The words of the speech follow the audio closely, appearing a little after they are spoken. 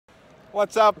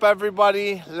What's up,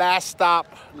 everybody? Last stop,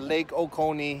 Lake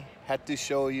Oconee. Had to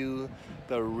show you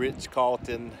the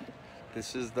Ritz-Carlton.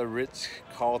 This is the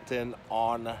Ritz-Carlton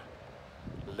on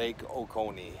Lake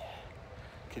Oconee.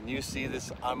 Can you see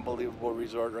this unbelievable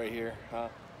resort right here? Huh?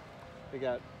 They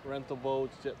got rental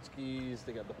boats, jet skis.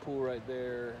 They got the pool right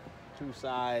there, two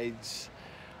sides.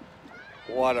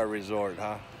 What a resort,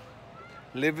 huh?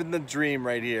 Living the dream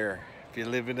right here if you're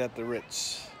living at the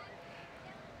Ritz.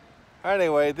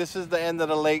 Anyway, this is the end of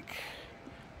the lake.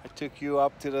 I took you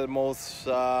up to the most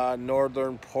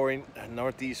northern point,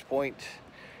 northeast point.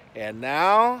 And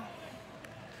now,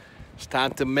 it's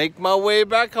time to make my way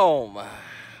back home.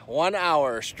 1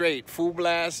 hour straight, full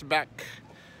blast back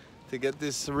to get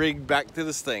this rig back to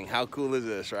this thing. How cool is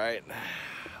this, right?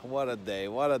 What a day,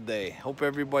 what a day. Hope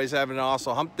everybody's having an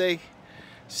awesome hump day.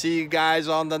 See you guys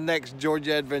on the next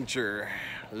Georgia adventure.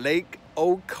 Lake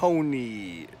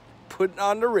Oconee. Putting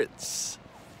on the Ritz.